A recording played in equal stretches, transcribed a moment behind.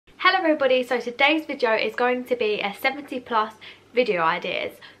everybody, so today's video is going to be a 70 plus video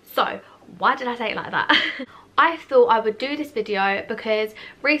ideas. So why did I say it like that? I thought I would do this video because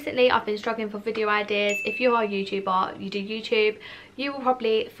recently I've been struggling for video ideas. If you are a YouTuber, you do YouTube, you will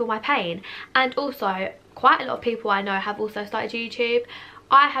probably feel my pain. And also quite a lot of people I know have also started YouTube.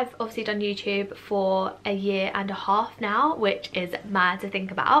 I have obviously done YouTube for a year and a half now, which is mad to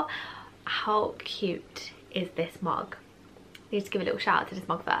think about. How cute is this mug? I need to give a little shout out to this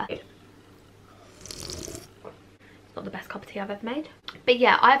mug first. It's not the best cup of tea I've ever made. But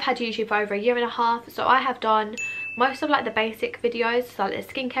yeah, I've had YouTube for over a year and a half, so I have done most of like the basic videos, so like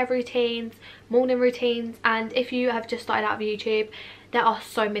the skincare routines, morning routines, and if you have just started out with YouTube, there are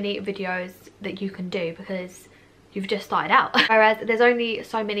so many videos that you can do because you've just started out. Whereas there's only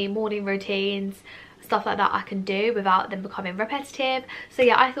so many morning routines, stuff like that I can do without them becoming repetitive. So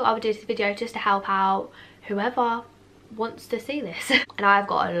yeah, I thought I would do this video just to help out whoever wants to see this. And I've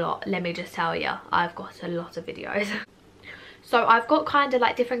got a lot, let me just tell you, I've got a lot of videos. So I've got kind of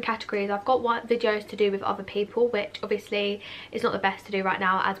like different categories. I've got videos to do with other people, which obviously is not the best to do right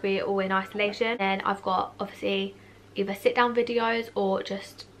now as we're all in isolation. Then I've got obviously either sit down videos or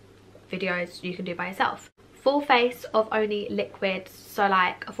just videos you can do by yourself. Full face of only liquids, so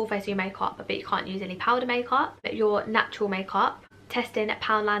like a full face of your makeup but you can't use any powder makeup. Your natural makeup, testing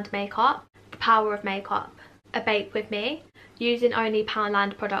Poundland makeup, the power of makeup, a bake with me, using only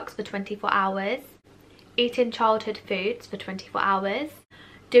Poundland products for 24 hours, eating childhood foods for 24 hours,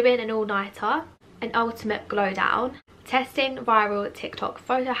 doing an all-nighter, an ultimate glow down, testing viral TikTok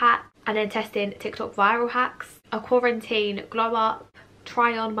photo hack, and then testing TikTok viral hacks, a quarantine glow up,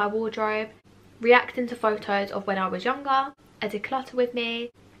 try on my wardrobe, reacting to photos of when I was younger, a declutter with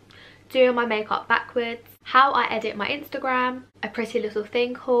me, doing my makeup backwards, how I edit my Instagram, a pretty little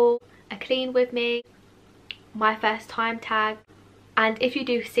thing haul, a clean with me, my first time tag, and if you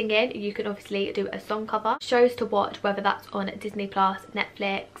do singing you can obviously do a song cover, shows to watch whether that's on Disney Plus,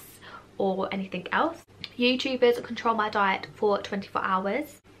 Netflix or anything else, YouTubers control my diet for 24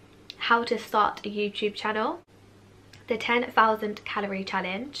 hours, how to start a YouTube channel, the 10,000 calorie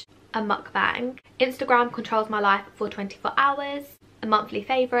challenge, a mukbang, Instagram controls my life for 24 hours, a monthly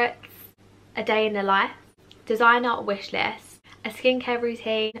favourites, a day in the life, designer wish list, a skincare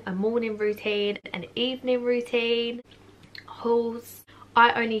routine, a morning routine, an evening routine, hauls.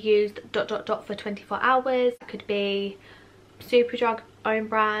 I only used ... for 24 hours. It could be Superdrug own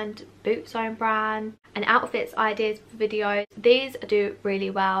brand, Boots own brand, and outfits ideas for videos. These do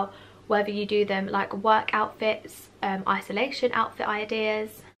really well whether you do them like work outfits, isolation outfit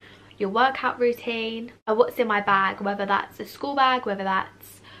ideas, your workout routine, what's in my bag, whether that's a school bag, whether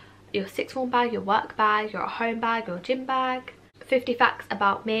that's your sixth form bag, your work bag, your home bag, your gym bag, 50 facts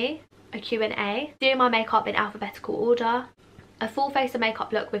about me, a Q&A, doing my makeup in alphabetical order, a full face of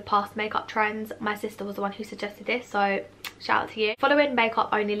makeup look with past makeup trends. My sister was the one who suggested this, so shout out to you. Following makeup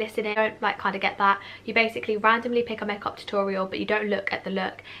only listening, don't like kind of get that. You basically randomly pick a makeup tutorial but you don't look at the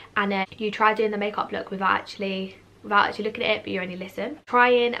look, and then you try doing the makeup look without actually looking at it, but you only listen.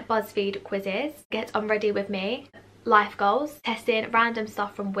 Trying BuzzFeed quizzes, get on ready with me, life goals, testing random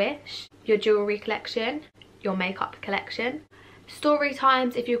stuff from Wish, your jewellery collection, your makeup collection, story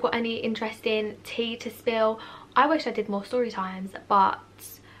times if you've got any interesting tea to spill. I wish I did more story times, but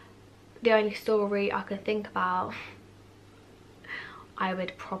the only story I could think about, I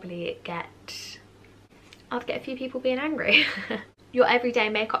would probably I'd get a few people being angry. Your everyday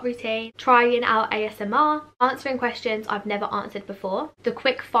makeup routine, trying out ASMR, answering questions I've never answered before, the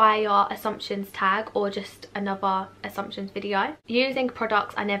quick fire assumptions tag or just another assumptions video, using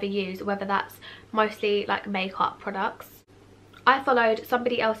products I never use, whether that's mostly like makeup products. I followed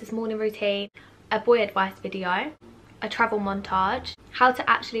somebody else's morning routine, a boy advice video, a travel montage, how to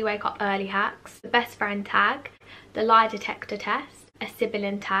actually wake up early hacks, the best friend tag, the lie detector test, a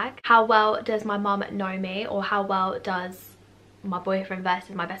sibling tag, how well does my mum know me, or how well does my boyfriend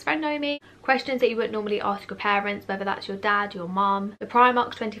versus my best friend know me, questions that you wouldn't normally ask your parents, whether that's your dad, your mum, the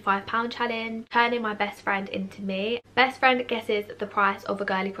Primark £25 challenge, turning my best friend into me, best friend guesses the price of a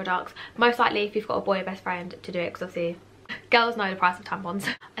girly product, most likely if you've got a boy best friend to do it because obviously girls know the price of tampons,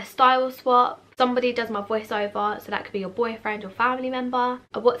 a style swap, somebody does my voiceover, so that could be your boyfriend or family member,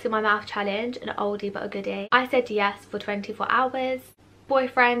 a what's in my mouth challenge, an oldie but a goodie, I said yes for 24 hours,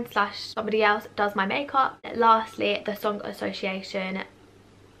 boyfriend / somebody else does my makeup, lastly the song association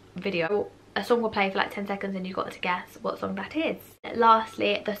video. A song will play for like 10 seconds and you've got to guess what song that is.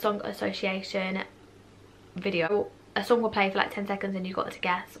 Lastly, the song association video. A song will play for like 10 seconds and you've got to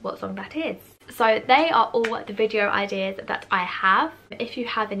guess what song that is. So they are all the video ideas that I have. If you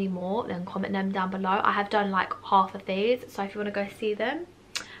have any more, then comment them down below. I have done like half of these, so if you want to go see them,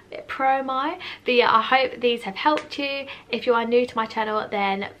 bit promo. But yeah, I hope these have helped you. If you are new to my channel,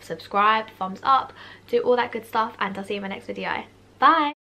 then subscribe, thumbs up, do all that good stuff, and I'll see you in my next video. Bye.